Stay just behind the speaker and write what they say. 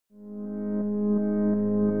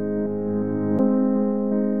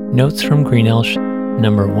Notes from Greenelsh,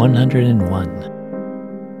 number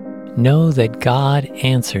 101. Know that God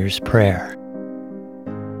answers prayer.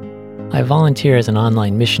 I volunteer as an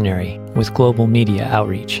online missionary with Global Media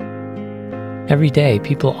Outreach. Every day,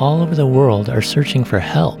 people all over the world are searching for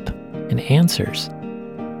help and answers,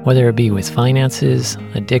 whether it be with finances,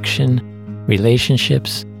 addiction,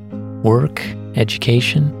 relationships, work,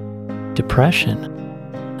 education, depression,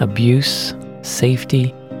 abuse,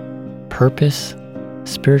 safety, purpose,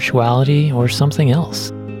 spirituality, or something else.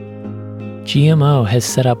 GMO has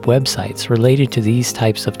set up websites related to these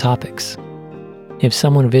types of topics. If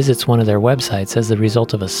someone visits one of their websites as the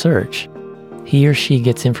result of a search, he or she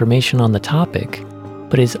gets information on the topic,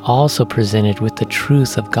 but is also presented with the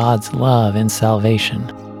truth of God's love and salvation.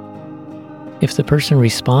 If the person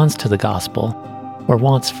responds to the gospel or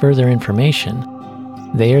wants further information,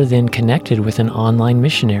 they are then connected with an online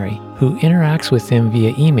missionary who interacts with them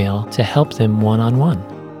via email to help them one-on-one.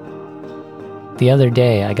 The other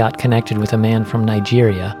day, I got connected with a man from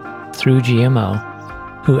Nigeria through GMO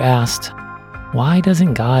who asked, "Why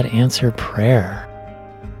doesn't God answer prayer?"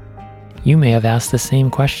 You may have asked the same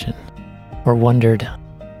question or wondered,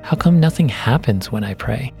 "How come nothing happens when I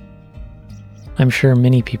pray?" I'm sure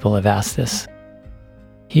many people have asked this.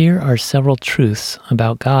 Here are several truths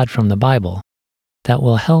about God from the Bible that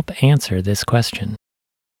will help answer this question.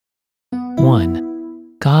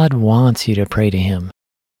 1. God wants you to pray to Him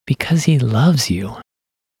because He loves you.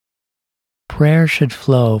 Prayer should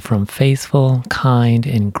flow from faithful, kind,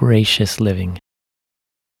 and gracious living.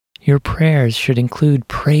 Your prayers should include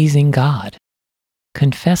praising God,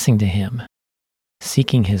 confessing to Him,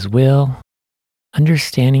 seeking His will,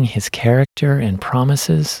 understanding His character and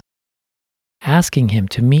promises, asking Him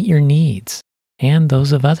to meet your needs and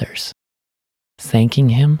those of others, thanking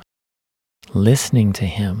Him, listening to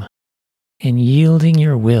Him, and yielding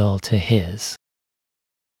your will to His.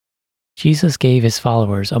 Jesus gave His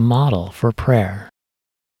followers a model for prayer.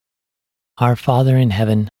 Our Father in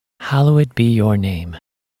heaven, hallowed be your name.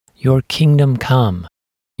 Your kingdom come,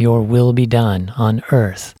 your will be done on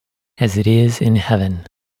earth as it is in heaven.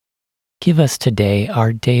 Give us today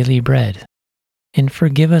our daily bread, and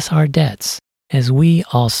forgive us our debts as we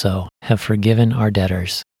also have forgiven our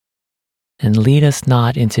debtors. And lead us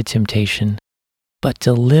not into temptation, but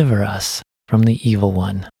deliver us from the evil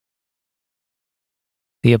one.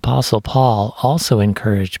 The Apostle Paul also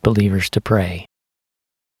encouraged believers to pray.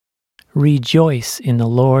 Rejoice in the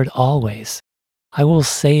Lord always. I will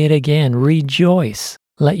say it again, rejoice.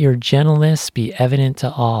 Let your gentleness be evident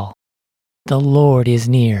to all. The Lord is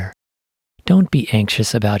near. Don't be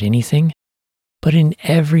anxious about anything, but in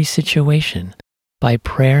every situation, by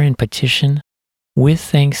prayer and petition, with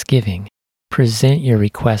thanksgiving, present your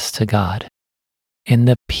requests to God. And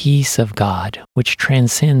the peace of God, which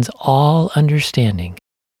transcends all understanding,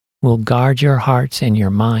 will guard your hearts and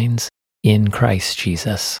your minds in Christ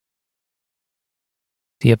Jesus.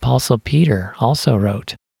 The Apostle Peter also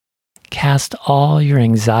wrote, "Cast all your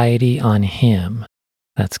anxiety on Him,"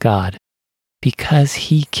 that's God, "because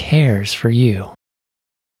He cares for you."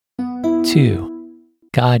 2.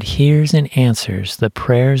 God hears and answers the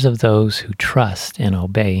prayers of those who trust and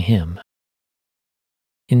obey Him.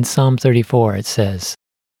 In Psalm 34 it says,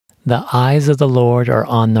 "The eyes of the Lord are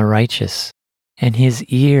on the righteous, and His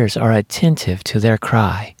ears are attentive to their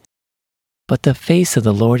cry. But the face of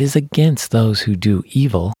the Lord is against those who do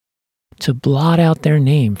evil, to blot out their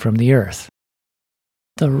name from the earth.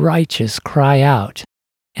 The righteous cry out,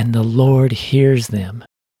 and the Lord hears them.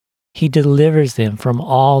 He delivers them from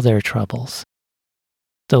all their troubles.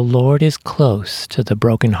 The Lord is close to the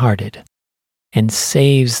brokenhearted, and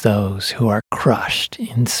saves those who are crushed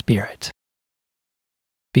in spirit."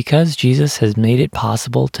 Because Jesus has made it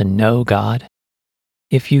possible to know God,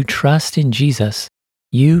 if you trust in Jesus,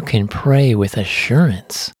 you can pray with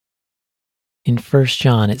assurance. In 1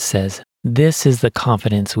 John it says, "This is the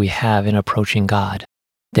confidence we have in approaching God,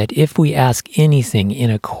 that if we ask anything in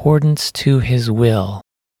accordance to His will,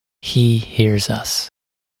 He hears us."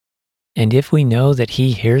 And if we know that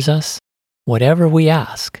He hears us, whatever we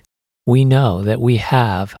ask, we know that we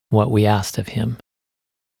have what we asked of Him.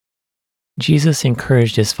 Jesus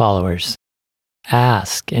encouraged His followers,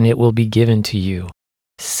 "Ask, and it will be given to you.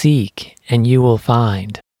 Seek, and you will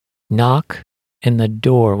find. Knock, and the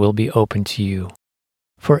door will be opened to you.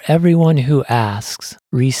 For everyone who asks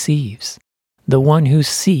receives. The one who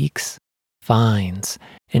seeks finds,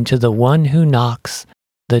 and to the one who knocks,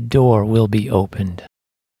 the door will be opened."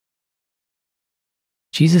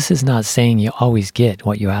 Jesus is not saying you always get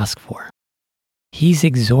what you ask for. He's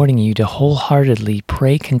exhorting you to wholeheartedly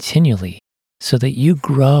pray continually so that you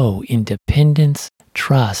grow in dependence,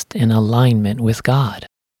 trust, and alignment with God.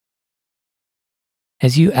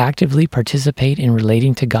 As you actively participate in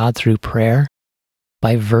relating to God through prayer,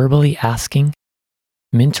 by verbally asking,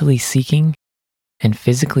 mentally seeking, and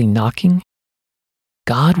physically knocking,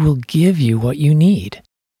 God will give you what you need,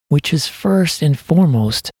 which is first and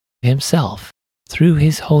foremost Himself, through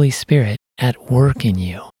His Holy Spirit at work in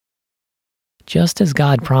you. Just as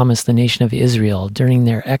God promised the nation of Israel during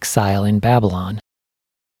their exile in Babylon,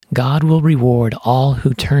 God will reward all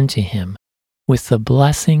who turn to Him with the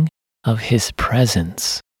blessing of His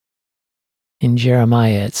presence. In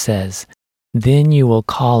Jeremiah it says, "Then you will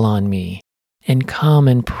call on me and come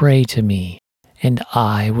and pray to me, and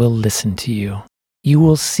I will listen to you. You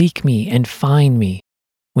will seek me and find me.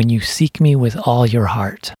 When you seek me with all your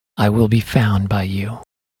heart, I will be found by you."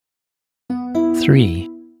 3.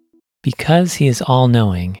 Because He is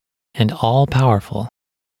all-knowing and all-powerful,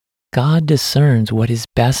 God discerns what is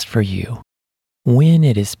best for you, when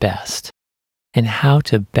it is best, and how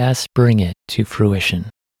to best bring it to fruition.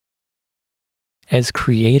 As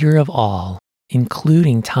creator of all,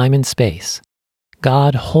 including time and space,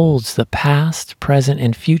 God holds the past, present,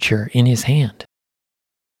 and future in His hand.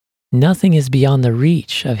 Nothing is beyond the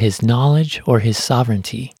reach of His knowledge or His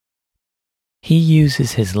sovereignty. He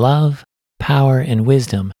uses His love, power, and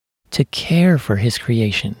wisdom to care for His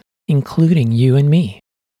creation, including you and me.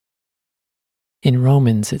 In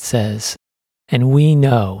Romans it says, "And we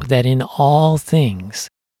know that in all things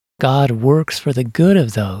God works for the good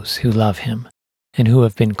of those who love Him and who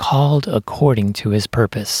have been called according to His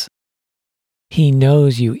purpose." He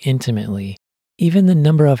knows you intimately, even the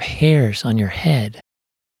number of hairs on your head,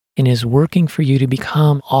 and is working for you to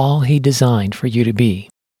become all He designed for you to be.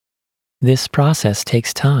 This process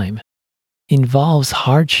takes time, involves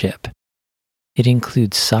hardship, it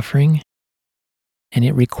includes suffering, and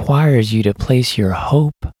it requires you to place your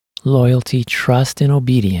hope, loyalty, trust, and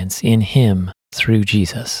obedience in Him through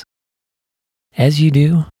Jesus. As you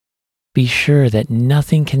do, be sure that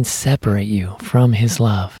nothing can separate you from His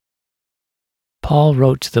love. Paul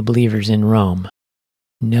wrote to the believers in Rome,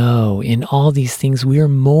 "No, in all these things we are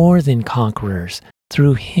more than conquerors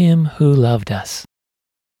through Him who loved us.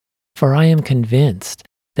 For I am convinced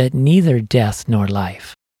that neither death nor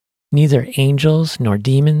life, neither angels nor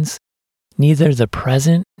demons, neither the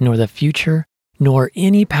present nor the future, nor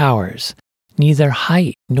any powers, neither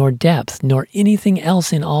height nor depth, nor anything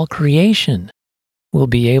else in all creation will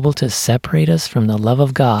be able to separate us from the love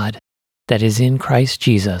of God that is in Christ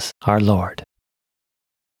Jesus our Lord."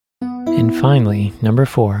 And finally, number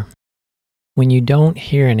 4, when you don't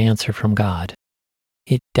hear an answer from God,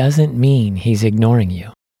 it doesn't mean He's ignoring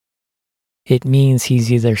you. It means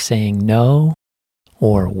He's either saying no,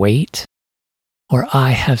 or wait, or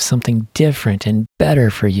I have something different and better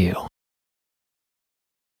for you.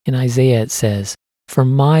 In Isaiah it says, "For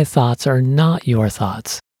my thoughts are not your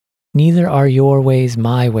thoughts, neither are your ways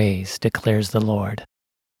my ways, declares the Lord.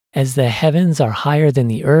 As the heavens are higher than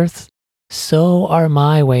the earth, so are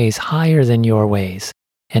my ways higher than your ways,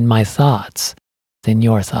 and my thoughts than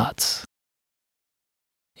your thoughts."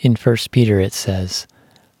 In 1 Peter it says,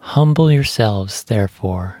 "Humble yourselves,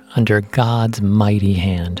 therefore, under God's mighty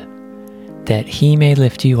hand, that He may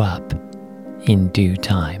lift you up in due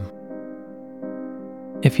time."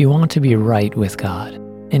 If you want to be right with God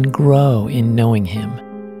and grow in knowing Him,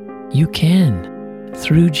 you can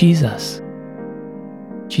through Jesus.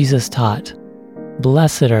 Jesus taught,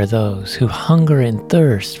 "Blessed are those who hunger and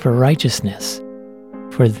thirst for righteousness,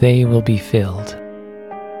 for they will be filled.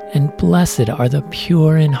 And blessed are the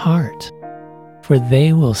pure in heart, for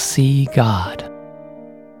they will see God."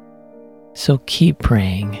 So keep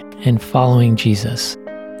praying and following Jesus,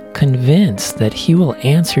 convinced that He will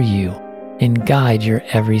answer you and guide your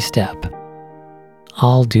every step.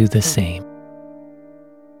 I'll do the same.